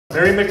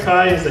Mary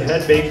Mackay is the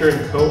head baker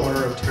and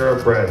co-owner of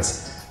Terra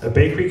Breads, a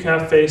bakery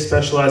cafe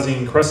specializing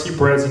in crusty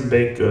breads and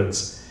baked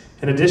goods.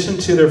 In addition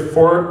to their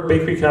 4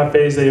 bakery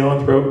cafes they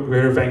own throughout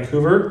Greater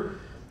Vancouver,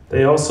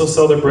 they also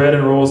sell their bread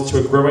and rolls to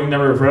a growing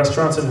number of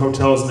restaurants and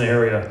hotels in the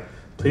area.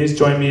 Please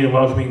join me in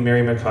welcoming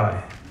Mary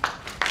Mackay.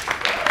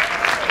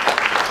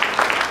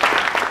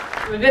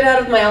 I'm a bit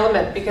out of my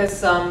element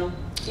because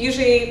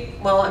usually,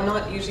 well, I'm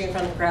not usually in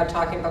front of a crowd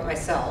talking about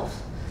myself.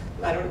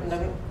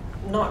 I'm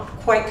not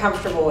quite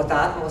comfortable with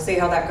that, and we'll see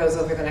how that goes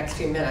over the next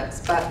few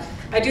minutes. But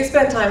I do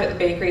spend time at the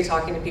bakery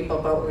talking to people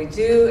about what we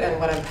do and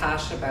what I'm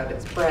passionate about.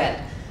 It's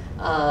bread.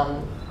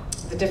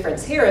 The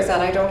difference here is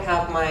that I don't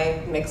have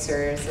my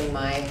mixers and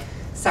my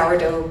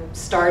sourdough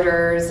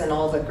starters and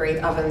all the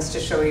great ovens to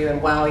show you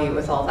and wow you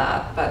with all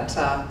that. But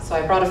so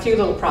I brought a few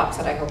little props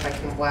that I hope I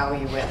can wow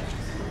you with.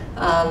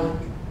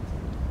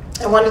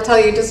 I want to tell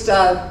you just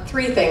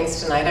 3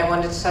 things tonight. I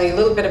wanted to tell you a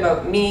little bit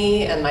about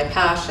me and my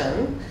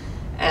passion,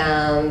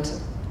 and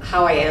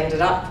how I ended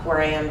up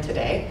where I am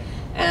today,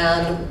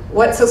 and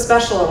what's so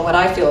special and what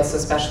I feel is so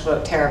special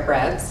about Terra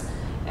Breads,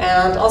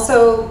 and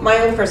also my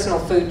own personal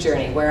food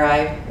journey, where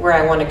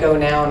I want to go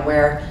now, and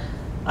where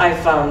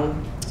I've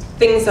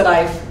things that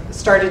I've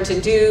started to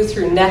do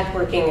through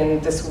networking in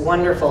this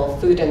wonderful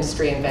food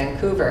industry in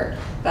Vancouver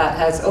that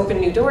has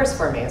opened new doors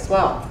for me as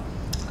well.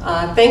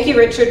 Thank you,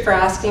 Richard, for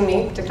asking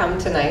me to come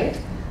tonight.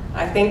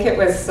 I think it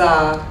was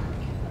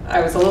I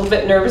was a little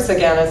bit nervous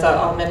again, as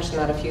I'll mention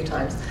that a few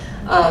times.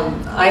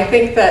 I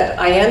think that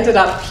I ended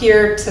up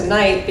here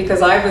tonight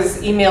because I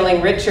was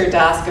emailing Richard to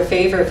ask a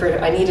favor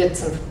I needed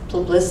some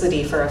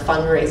publicity for a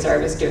fundraiser I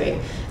was doing.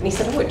 And he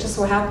said, oh, it just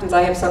so happens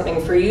I have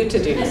something for you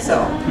to do,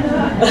 so.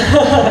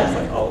 I was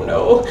like, oh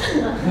no.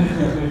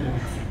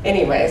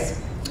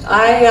 Anyways,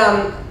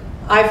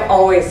 I've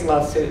always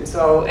loved food,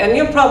 so, and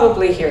you'll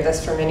probably hear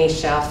this from any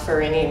chef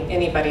or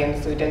anybody in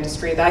the food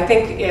industry. I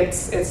think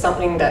it's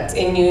something that's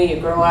in you.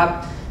 You grow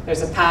up,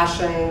 there's a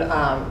passion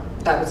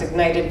that was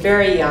ignited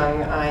very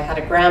young. I had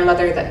a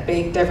grandmother that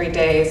baked every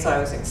day, so I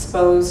was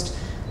exposed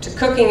to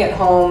cooking at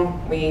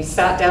home. We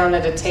sat down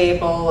at a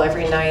table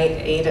every night,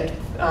 ate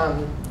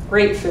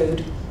great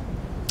food.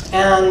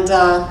 And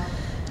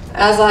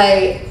as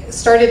I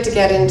started to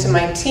get into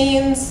my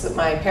teens,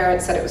 my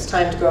parents said it was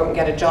time to go out and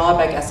get a job.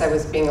 I guess I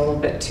was being a little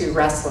bit too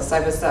restless.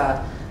 I was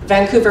a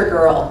Vancouver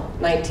girl,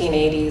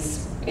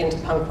 1980s, into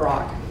punk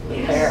rock,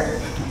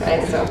 there,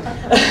 right?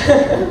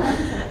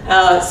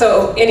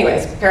 So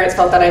anyways, my parents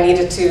felt that I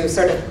needed to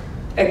sort of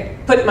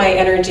put my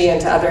energy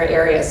into other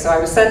areas. So I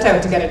was sent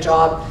out to get a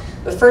job.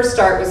 The first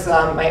start was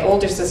my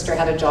older sister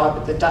had a job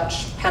at the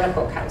Dutch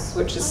Pannekoek House,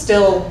 which is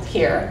still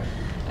here.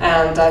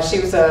 And she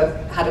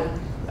had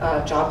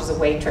a job as a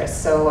waitress.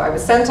 So I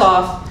was sent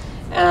off,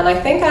 and I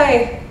think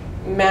I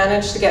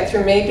managed to get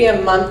through maybe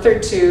a month or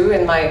 2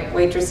 in my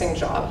waitressing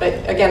job. But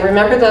again,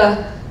 remember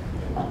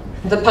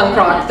the punk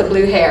rock, the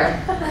blue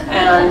hair.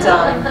 And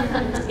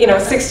you know,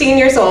 16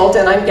 years old,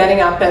 and I'm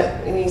getting up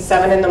at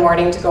 7 in the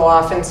morning to go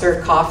off and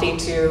serve coffee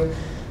to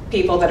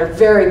people that are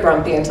very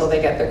grumpy until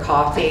they get their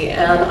coffee.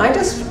 And I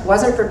just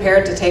wasn't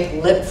prepared to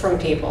take lip from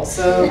people.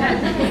 So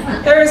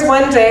there was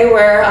one day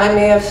where I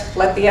may have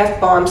let the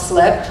F-bomb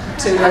slip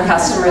to a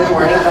customer in the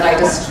morning that I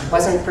just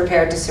wasn't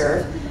prepared to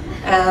serve.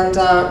 And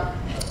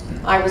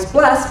I was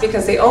blessed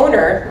because the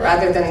owner,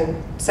 rather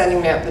than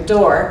sending me out the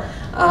door,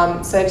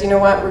 said, you know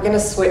what, we're going to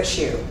switch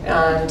you.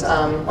 And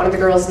one of the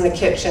girls in the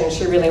kitchen,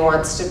 she really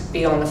wants to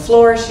be on the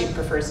floor. She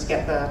prefers to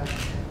get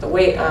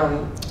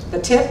the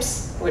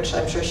tips, which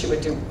I'm sure she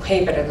would do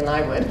way better than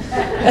I would.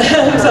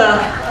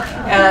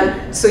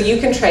 And so you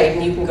can trade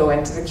and you can go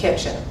into the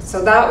kitchen.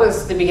 So that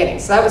was the beginning.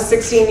 So that was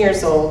 16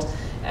 years old,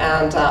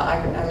 and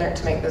I learned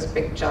to make those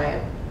big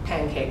giant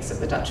pancakes at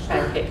the Dutch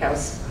Pancake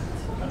House.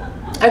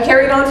 I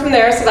carried on from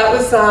there. So that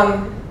was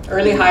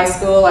early high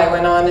school. I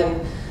went on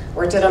and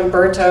worked at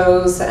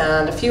Umberto's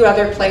and a few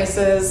other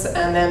places,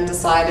 and then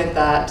decided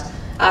that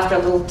after a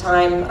little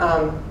time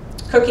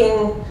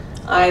cooking,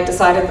 I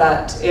decided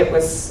that it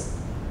was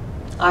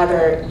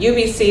either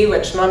UBC,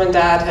 which Mom and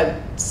Dad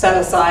had set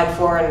aside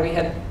for and we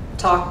had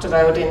talked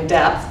about in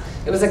depth.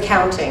 It was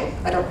accounting.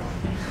 I don't.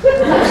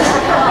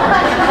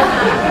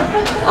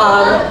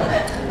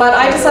 But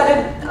I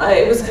decided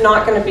it was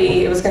not going to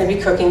be. It was going to be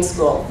cooking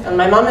school. And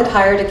my mom had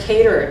hired a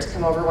caterer to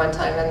come over one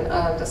time,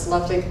 and this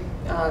lovely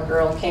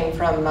girl came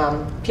from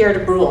Pierre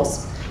de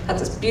Brules, had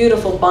this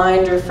beautiful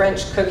binder,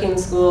 French cooking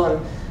school,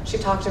 and she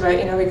talked about,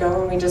 you know, we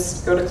go and we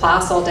just go to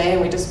class all day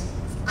and we just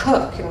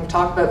cook and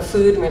talk about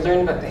food, and we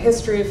learn about the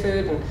history of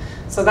food, and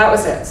so that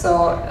was it.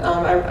 So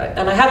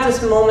I had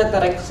this moment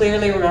that I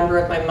clearly remember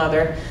with my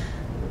mother.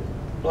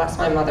 Bless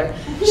my mother.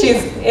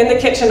 She's in the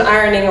kitchen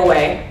ironing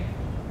away,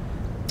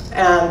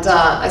 and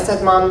I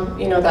said, Mom,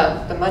 you know,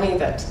 the money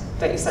that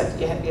you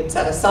said you'd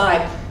set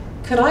aside,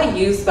 could I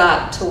use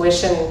that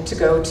tuition to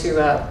go to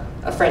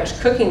a French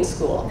cooking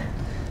school?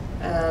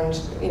 And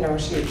you know,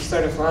 she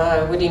sort of,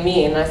 what do you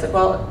mean? And I said,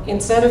 well,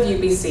 instead of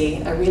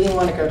UBC, I really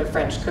want to go to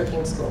French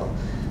cooking school.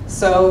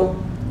 So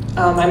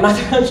my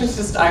mother was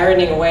just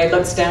ironing away,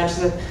 looks down, she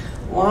said,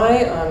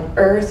 why on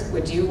earth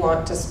would you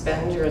want to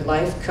spend your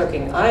life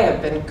cooking? I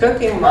have been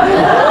cooking my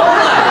whole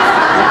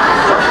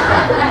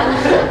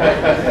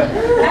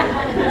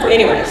life.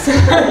 Anyways,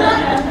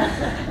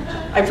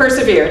 I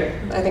persevered.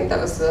 I think that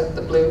was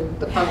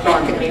the punk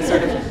rock in me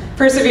sort of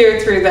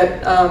persevered through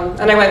that,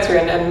 and I went through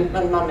it, and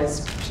my mom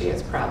she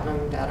is proud, mom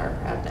and dad are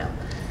proud now.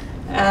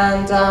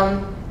 And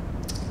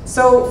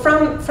so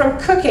from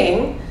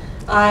cooking,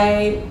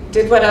 I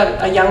did what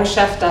a young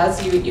chef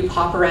does. You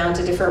hop around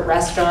to different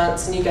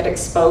restaurants and you get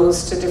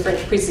exposed to different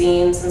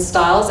cuisines and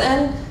styles,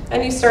 and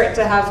you start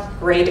to have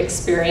great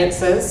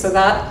experiences. So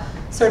that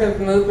sort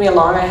of moved me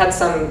along. I had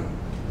some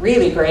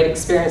really great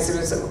experience. It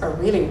was a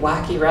really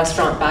wacky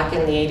restaurant back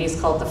in the 80s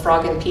called the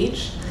Frog and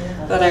Peach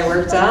that I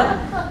worked at.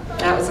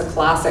 That was a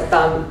classic.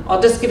 I'll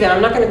just give you,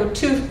 I'm not going to go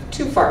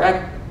too far.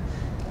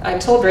 I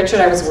told Richard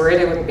I was worried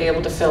I wouldn't be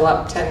able to fill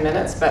up 10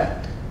 minutes,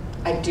 but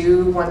I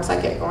do, once I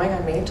get going, I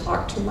may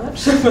talk too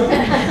much. I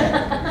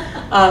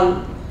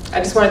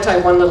just want to tell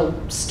you one little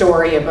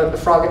story about the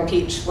Frog and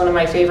Peach. One of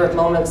my favorite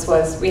moments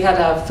was we had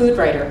a food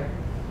writer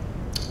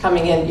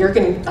coming in,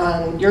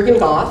 Jürgen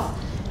Goff,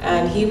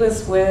 and he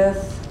was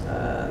with,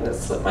 it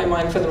slipped my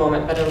mind for the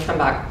moment, but it'll come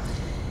back.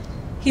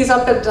 He's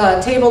up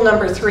at table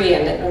number 3,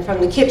 and from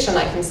the kitchen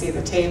I can see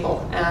the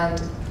table.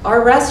 And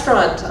our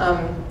restaurant,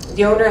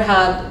 the owner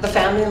the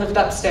family lived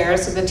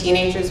upstairs, so the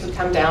teenagers would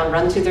come down,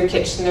 run through their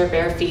kitchen, their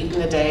bare feet in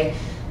the day.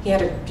 He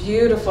had a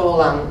beautiful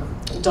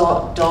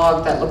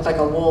dog that looked like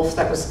a wolf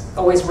that was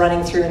always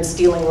running through and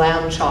stealing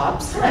lamb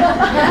chops.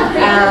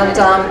 And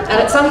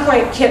at some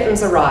point,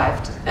 kittens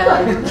arrived.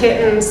 And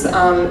kittens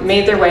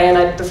made their way,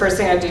 and the first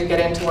thing I'd do, get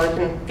into work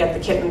and get the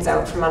kittens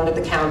out from under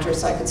the counter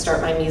so I could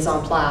start my mise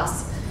en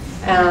place.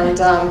 And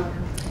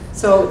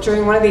so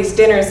during one of these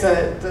dinners,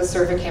 the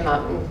server came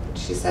up and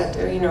she said,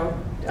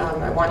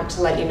 I want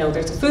to let you know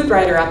there's a food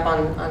writer up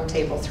on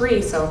table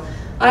 3. So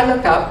I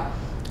look up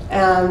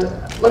and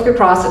look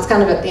across. It's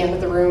kind of at the end of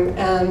the room,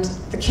 and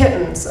the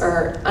kittens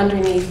are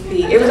underneath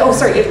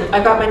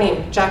I got my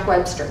name, Jack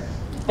Webster.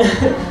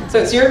 So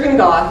it's Jürgen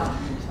Goff,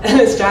 and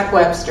it's Jack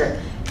Webster,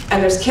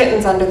 and there's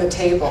kittens under the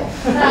table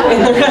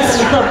in the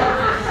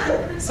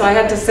restaurant. So I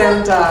had to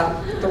send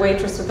the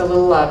waitress with a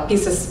little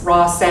piece of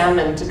raw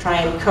salmon to try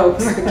and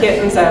coax the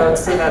kittens out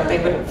so that they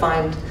wouldn't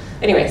find.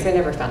 Anyways, they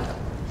never found them.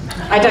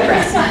 I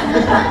digress.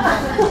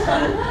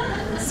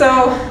 So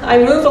I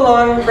moved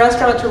along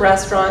restaurant to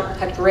restaurant,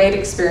 had great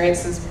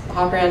experiences,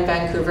 hop around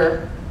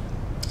Vancouver,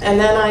 and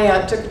then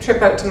I took a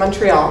trip out to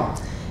Montreal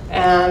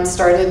and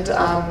started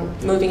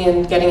moving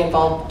in, getting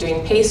involved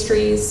doing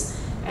pastries,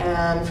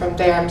 and from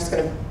there I'm just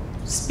going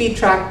to speed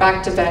track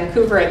back to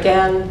Vancouver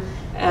again,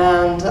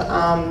 and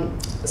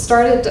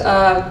started,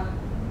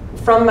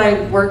 from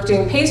my work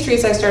doing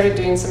pastries, I started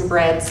doing some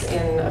breads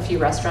in a few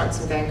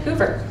restaurants in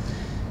Vancouver.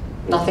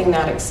 Nothing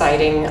that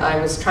exciting. I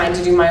was trying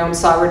to do my own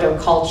sourdough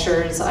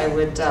cultures. I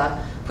would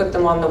put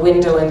them on the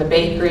window in the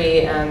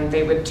bakery and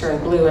they would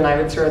turn blue and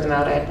I would throw them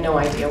out. I had no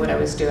idea what I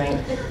was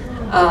doing.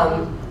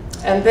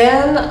 And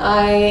then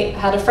I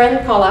had a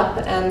friend call up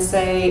and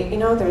say,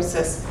 there's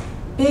this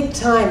big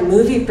time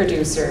movie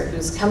producer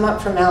who's come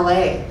up from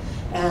LA,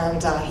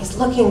 and he's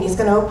going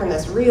to open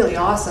this really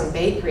awesome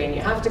bakery and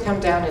you have to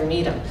come down and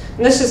meet him.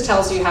 And this just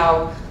tells you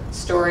how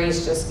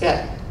stories just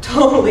get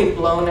totally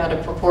blown out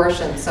of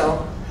proportion.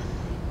 So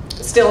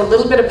still a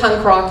little bit of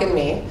punk rock in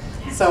me.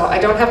 So I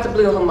don't have the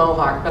blue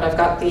mohawk, but I've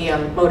got the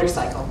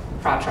motorcycle,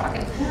 crotch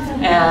rocking,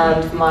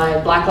 and my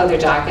black leather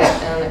jacket,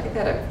 and I think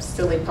I had a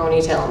silly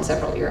ponytail and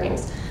several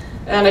earrings.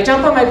 And I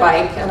jump on my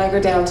bike and I go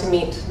down to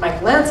meet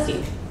Michael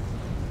Lansky,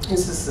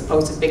 who's the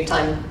supposed big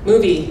time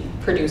movie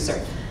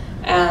producer.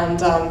 And,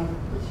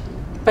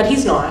 but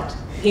he's not.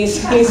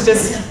 He's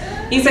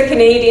a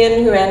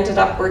Canadian who ended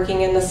up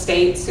working in the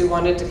States, who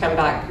wanted to come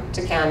back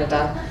to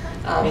Canada.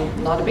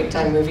 Not a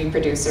big-time movie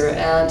producer,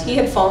 and he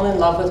had fallen in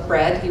love with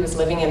bread. He was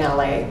living in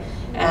LA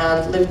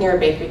and lived near a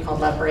bakery called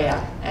La Brea,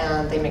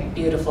 and they make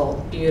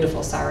beautiful,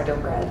 beautiful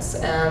sourdough breads.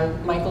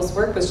 And Michael's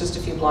work was just a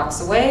few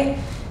blocks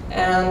away,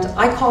 and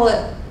I call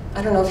it,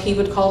 I don't know if he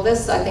would call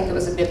this, I think it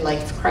was a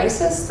midlife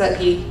crisis that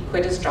he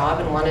quit his job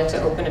and wanted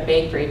to open a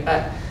bakery,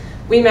 but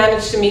we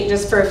managed to meet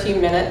just for a few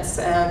minutes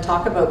and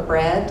talk about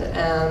bread,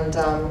 and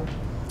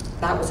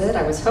that was it.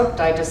 I was hooked.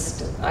 I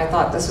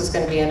thought this was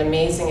going to be an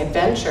amazing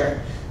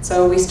adventure.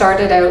 So we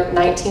started out in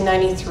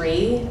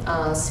 1993,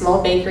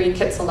 small bakery,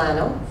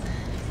 Kitsilano,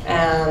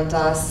 and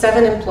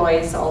 7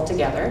 employees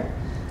altogether.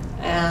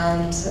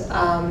 And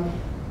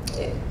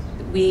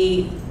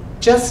we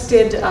just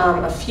did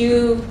a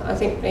few, I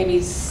think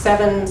maybe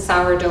 7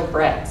 sourdough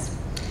breads.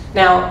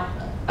 Now,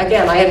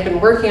 again, I had been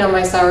working on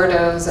my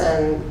sourdoughs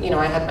and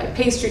I had my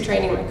pastry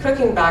training, my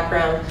cooking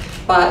background,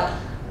 but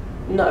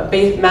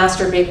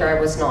master baker I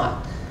was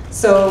not.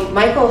 So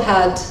Michael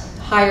had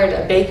hired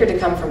a baker to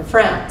come from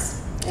France.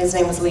 His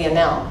name was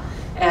Lionel,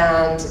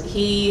 and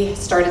he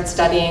started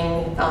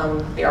studying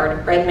the art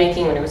of bread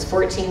making when he was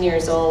 14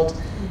 years old.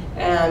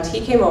 And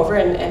he came over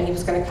and he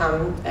was going to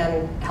come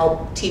and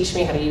help teach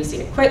me how to use the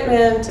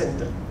equipment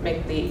and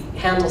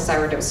handle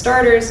sourdough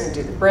starters and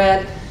do the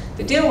bread.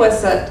 The deal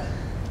was that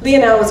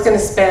Lionel was going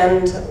to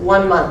spend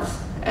 1 month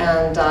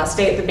and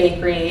stay at the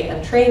bakery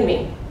and train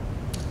me.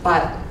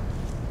 But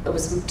it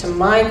was to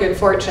my good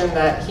fortune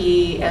that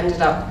he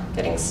ended up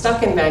getting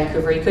stuck in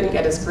Vancouver. He couldn't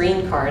get his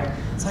green card.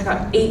 So I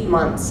got 8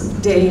 months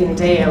of day in,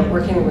 day out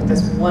working with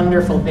this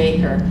wonderful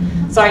baker.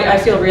 So I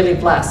feel really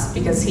blessed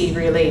because he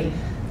really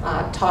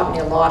taught me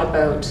a lot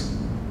about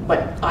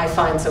what I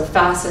find so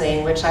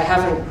fascinating, which I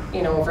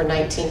haven't, over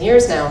 19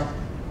 years now.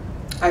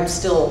 I'm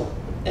still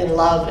in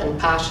love and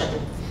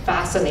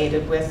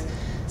fascinated with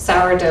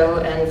sourdough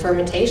and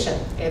fermentation.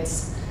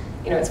 It's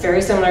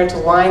very similar to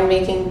wine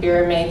making,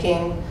 beer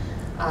making,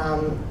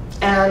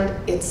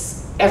 and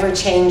it's ever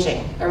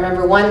changing. I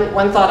remember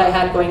one thought I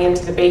had going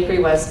into the bakery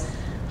was,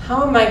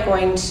 how am I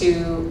going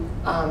to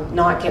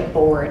not get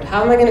bored?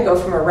 How am I going to go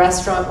from a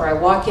restaurant where I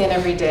walk in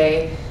every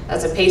day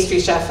as a pastry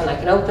chef and I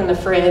can open the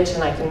fridge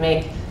and I can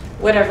make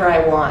whatever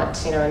I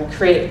want, and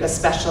create the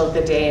special of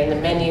the day and the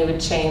menu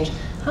would change.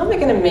 How am I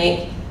going to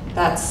make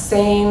that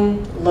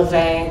same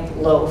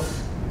levain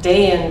loaf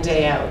day in,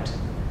 day out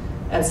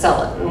and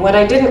sell it? And what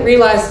I didn't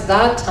realize at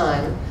that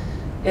time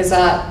is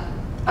that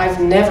I've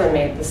never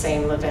made the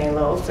same levain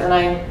loaf, and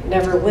I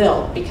never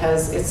will,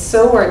 because it's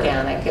so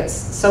organic, it's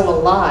so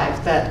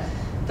alive that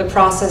the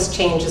process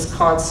changes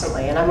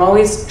constantly, and I'm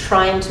always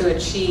trying to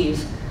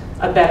achieve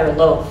a better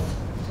loaf.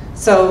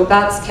 So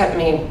that's kept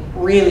me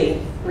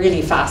really,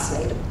 really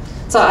fascinated.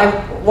 So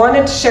I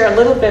wanted to share a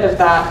little bit of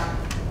that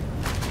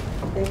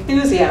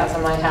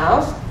enthusiasm I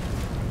have.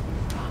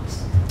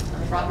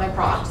 I brought my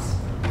props.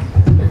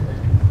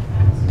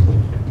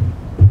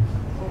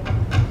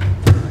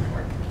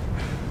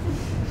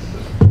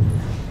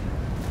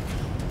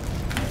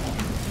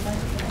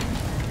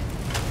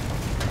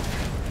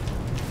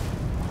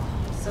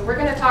 So we're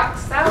going to talk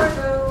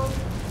sourdough.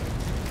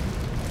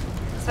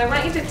 So I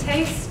want you to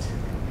taste.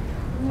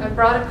 I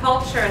brought a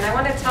culture, and I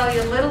want to tell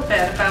you a little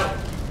bit about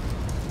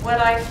what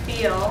I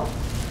feel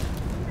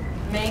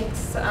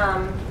makes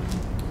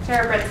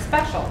Terra Breads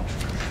special.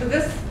 So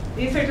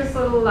these are just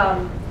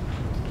little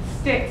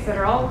sticks that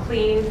are all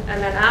cleaned,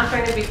 and then after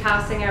I'm going to be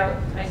passing out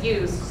a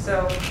used.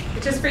 So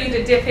it's just for you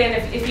to dip in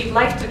if you'd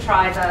like to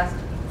try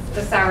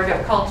the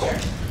sourdough culture.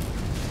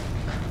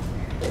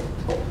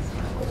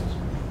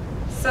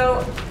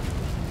 So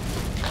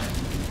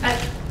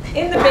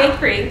in the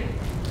bakery,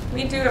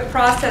 we do a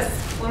process.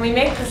 When we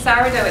make the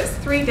sourdough, it's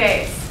 3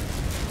 days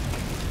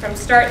from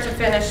start to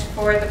finish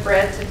for the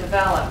bread to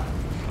develop.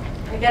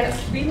 And again,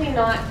 it's really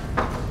not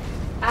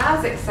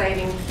as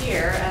exciting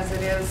here as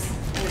it is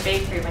in the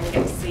bakery when you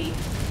get to see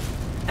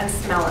and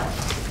smell it.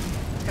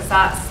 Because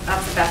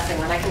that's the best thing.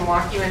 When I can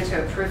walk you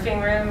into a proofing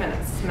room and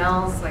it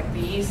smells like the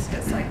yeast,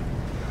 it's like,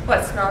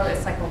 what smells?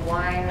 It's like a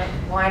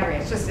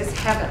winery. It's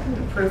heaven,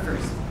 the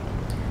proofers.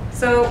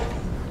 So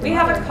we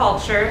have a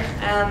culture,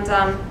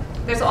 and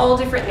there's all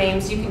different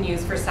names you can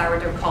use for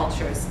sourdough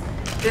cultures.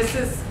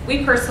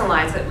 We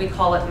personalize it, we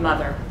call it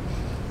Mother.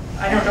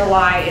 I don't know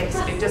why,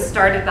 it just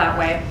started that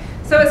way.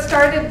 So it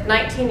started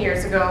 19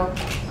 years ago,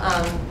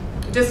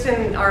 just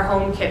in our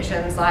home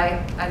kitchens.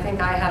 I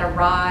think I had a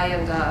rye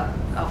and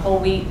a whole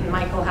wheat, and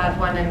Michael had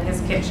one in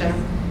his kitchen.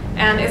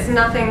 And it's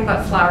nothing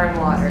but flour and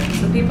water.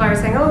 So people are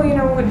saying, oh,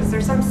 is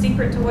there some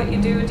secret to what you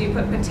do? Do you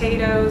put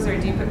potatoes, or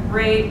do you put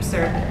grapes,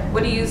 or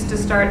what do you use to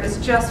start? It's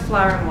just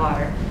flour and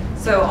water.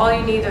 So all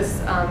you need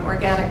is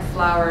organic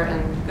flour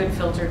and good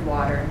filtered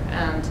water,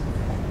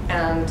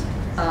 and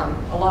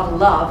a lot of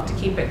love to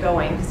keep it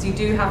going, because you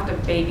do have to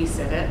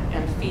babysit it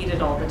and feed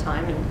it all the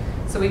time. And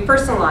so we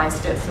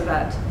personalized it so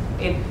that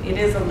it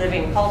is a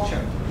living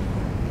culture.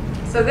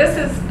 So this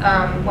is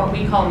what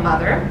we call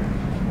Mother,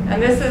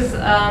 and this is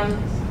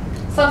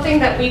something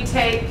that we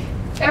take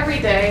every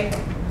day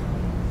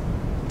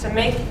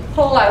to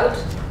pull out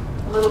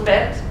a little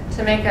bit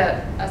to make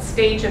a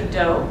stage of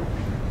dough.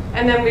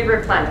 And then we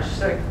replenish,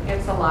 so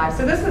it's alive.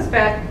 So this was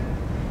fed,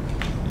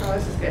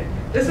 this is good.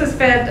 This was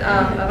fed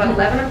about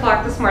 11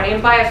 o'clock this morning.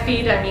 And by a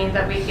feed, I mean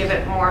that we give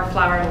it more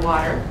flour and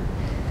water.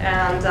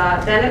 And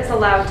then it's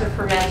allowed to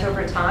ferment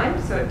over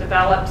time, so it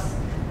develops.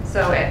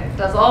 So it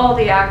does all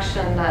the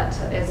action that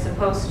it's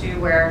supposed to,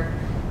 where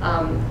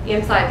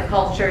inside the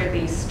culture,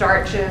 the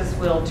starches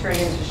will turn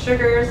into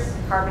sugars.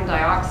 Carbon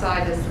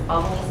dioxide is the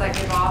bubbles that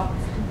give off.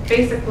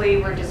 Basically,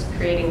 we're just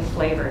creating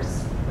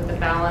flavors with a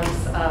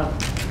balance of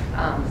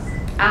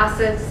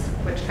acids,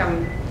 which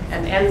come,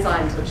 and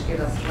enzymes, which give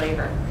us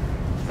flavor.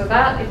 So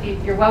that,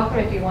 you're welcome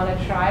if you want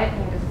to try it,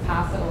 and just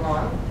pass it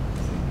along.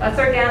 That's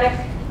organic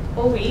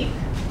whole wheat.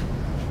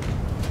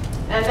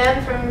 And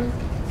then from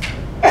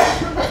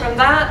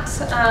that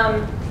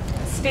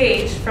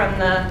stage, from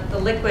the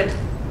liquid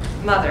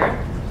Mother,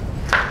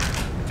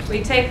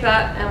 we take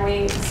that and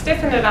we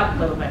stiffen it up a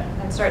little bit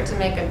and start to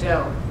make a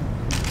dough.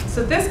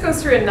 So this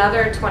goes through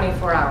another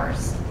 24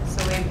 hours.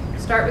 So we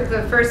start with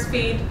the first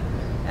feed,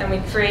 and we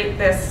create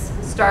this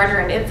starter,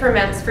 and it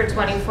ferments for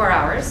 24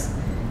 hours.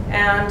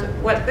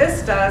 And what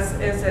this does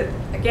is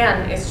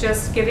it's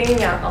just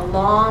giving a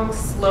long,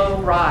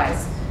 slow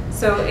rise.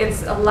 So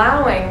it's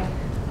allowing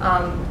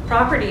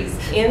properties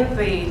in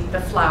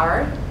the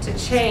flour to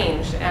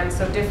change, and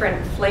so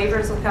different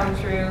flavors will come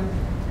through,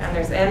 and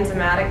there's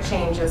enzymatic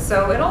changes.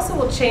 So it also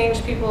will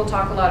change. People will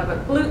talk a lot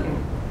about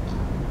gluten.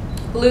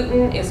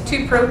 Gluten is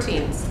two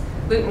proteins.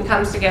 Gluten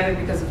comes together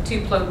because of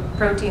two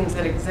proteins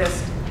that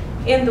exist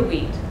in the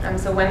wheat, and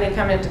so when they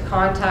come into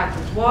contact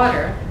with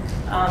water,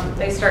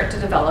 they start to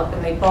develop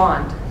and they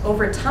bond.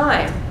 Over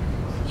time,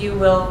 you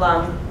will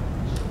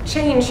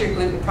change your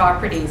gluten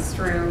properties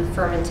through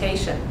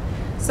fermentation.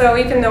 So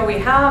even though we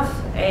have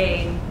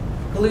a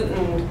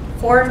gluten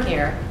form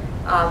here,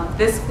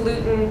 this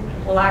gluten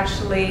will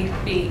actually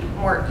be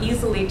more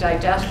easily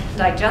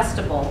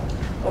digestible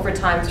over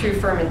time through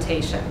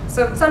fermentation.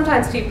 So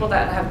sometimes people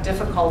that have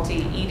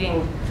difficulty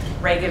eating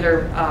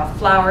regular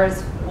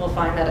flours will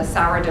find that a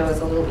sourdough is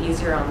a little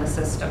easier on the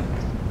system.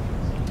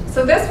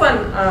 So this one,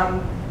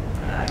 I'm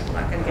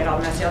not going to get all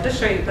messy. I'll just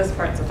show you this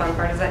part. The fun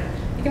part is that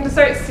you can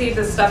start to see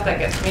the stuff that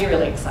gets me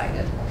really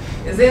excited.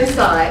 Is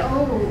inside,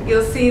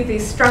 you'll see the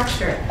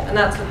structure, and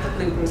that's what the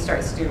gluten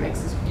starts to do. It makes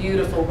this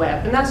beautiful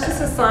web, and that's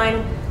just a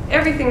sign.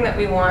 Everything that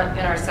we want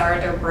in our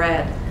sourdough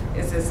bread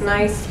is this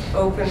nice,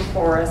 open,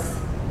 porous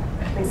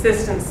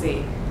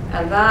consistency,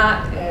 and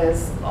that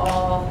is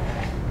all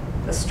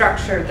the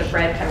structure of the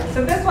bread coming.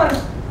 So this one,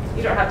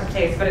 you don't have to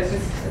taste, but it's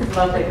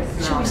lovely to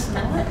smell. Should we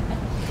smell it?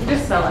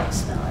 Just smell it.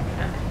 Smell it.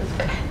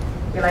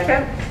 Yeah. You like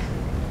it?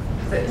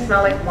 Does it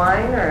smell like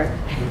wine, or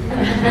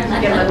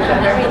get a little bit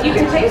of everything? You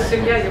can taste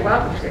it. Yeah, you're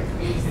welcome to.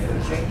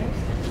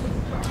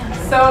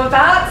 So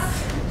that's,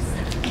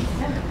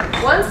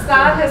 once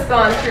that has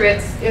gone through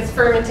its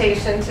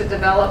fermentation to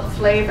develop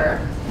flavor,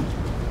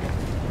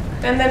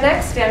 then the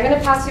next day, I'm going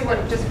to pass you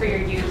one just for your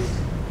use.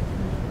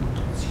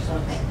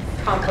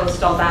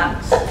 Compost, all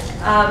that.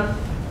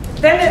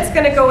 Then it's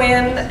going to go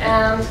in,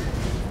 and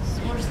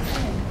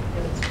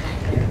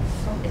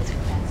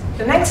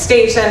the next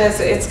stage then is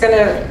it's going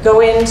to go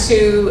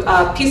into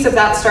a piece of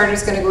that starter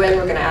is going to go in.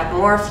 We're going to add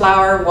more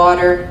flour,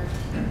 water,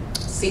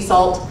 sea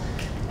salt,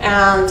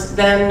 and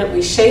then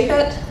we shape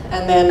it,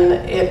 and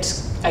then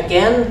it,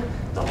 again,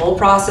 the whole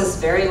process,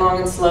 very long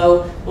and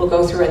slow, will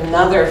go through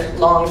another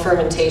long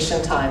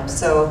fermentation time.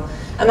 So,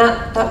 and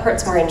that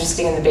part's more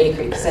interesting in the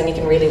bakery, because then you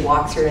can really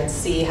walk through and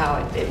see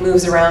how it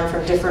moves around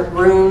from different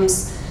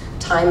rooms.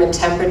 Time and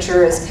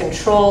temperature is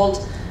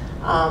controlled,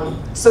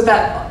 so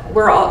that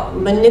we're all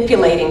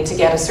manipulating to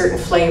get a certain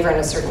flavor and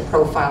a certain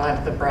profile out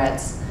of the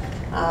breads.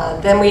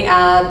 Then we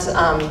add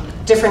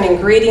different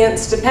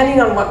ingredients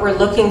depending on what we're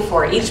looking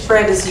for. Each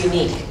bread is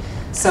unique.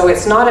 So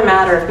it's not a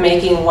matter of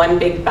making one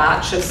big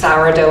batch of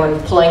sourdough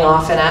and pulling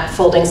off and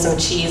folding some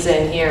cheese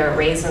in here,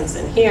 raisins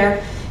in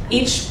here.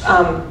 Each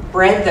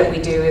bread that we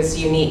do is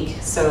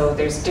unique. So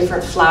there's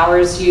different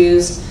flours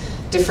used,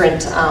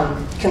 different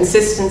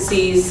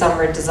consistencies. Some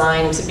are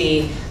designed to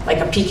be like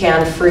a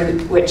pecan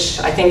fruit, which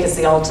I think is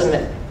the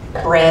ultimate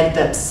bread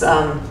that's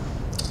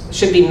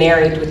should be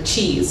married with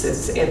cheese.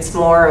 It's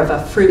more of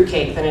a fruit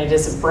cake than it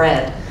is a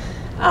bread.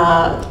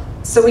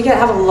 So we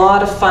have a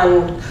lot of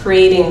fun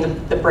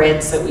creating the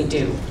breads that we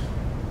do.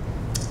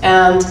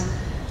 And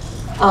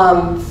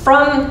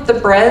from the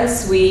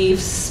breads, we've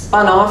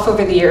spun off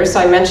over the years. So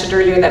I mentioned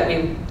earlier that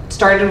we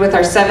started with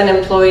our 7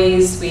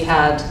 employees. We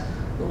had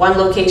 1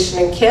 location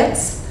in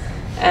Kitts.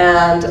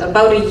 And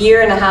about a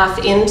year and a half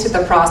into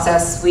the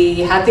process,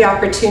 we had the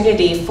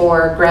opportunity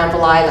for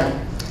Granville Island.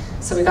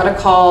 So we got a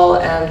call,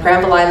 and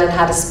Granville Island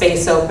had a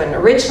space open.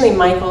 Originally,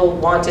 Michael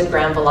wanted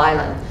Granville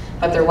Island,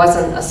 but there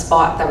wasn't a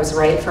spot that was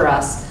right for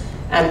us.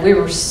 And we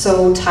were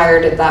so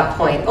tired at that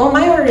point. Oh, am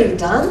I already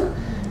done?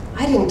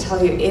 I didn't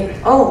tell you.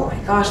 Oh my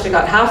gosh, we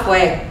got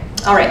halfway.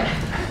 All right.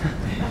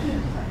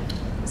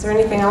 Is there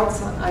anything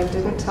else I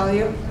didn't tell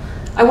you?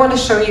 I want to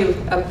show you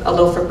a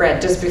loaf of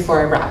bread just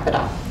before I wrap it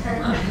up.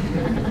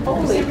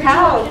 Holy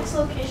cow. Its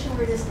location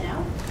where it is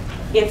now?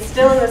 It's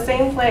still in the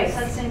same place. It's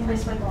that same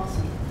place by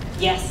Blossom?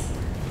 Yes.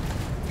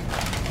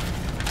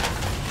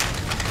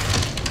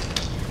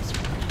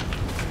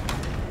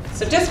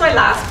 So just my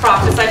last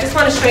prop is I just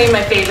want to show you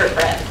my favorite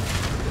bread.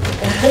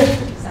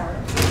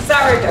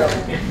 Sourdough.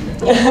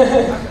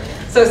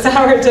 So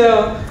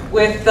sourdough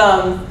with,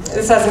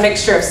 this has a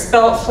mixture of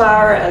spelt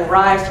flour and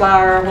rye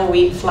flour, whole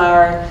wheat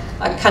flour,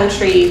 a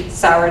country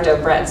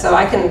sourdough bread. So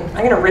I'm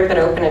going to rip it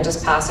open and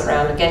just pass it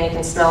around. Again, you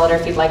can smell it, or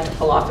if you'd like to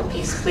pull off a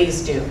piece,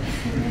 please do.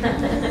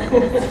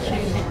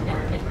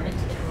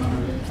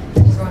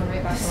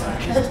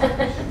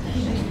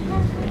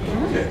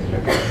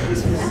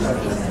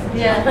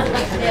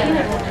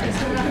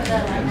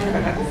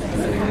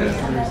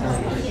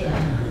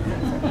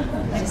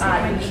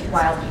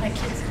 Wild.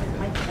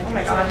 Oh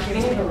my God, you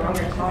need a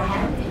longer claw.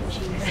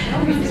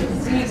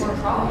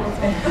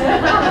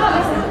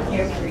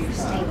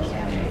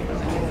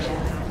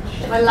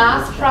 My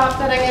last prop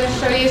that I'm going to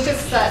show you is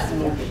just that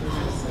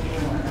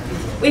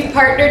we've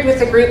partnered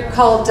with a group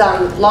called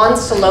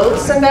Lawns to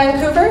Loaves in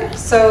Vancouver.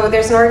 So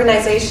there's an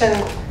organization,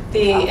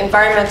 the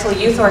Environmental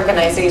Youth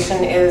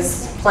Organization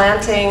is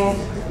planting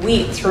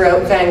wheat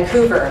throughout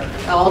Vancouver,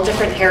 all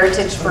different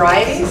heritage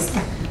varieties.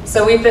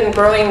 So we've been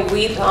growing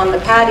wheat on the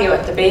patio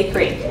at the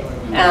bakery,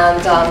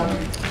 and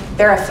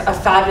they're a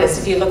fabulous.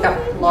 If you look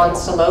up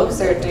Lawns to Loaves,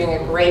 they're doing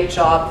a great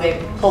job.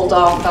 They pulled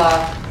off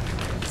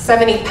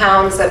 70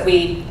 pounds that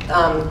we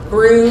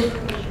grew,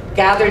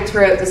 gathered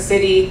throughout the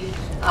city,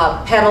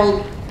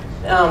 pedaled,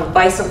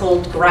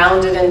 bicycled,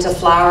 ground it into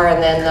flour,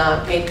 and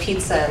then made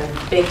pizza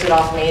and baked it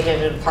off and ate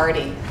it at a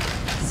party.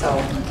 So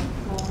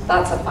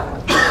that's a fun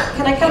one.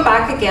 Can I come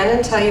back again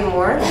and tell you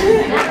more?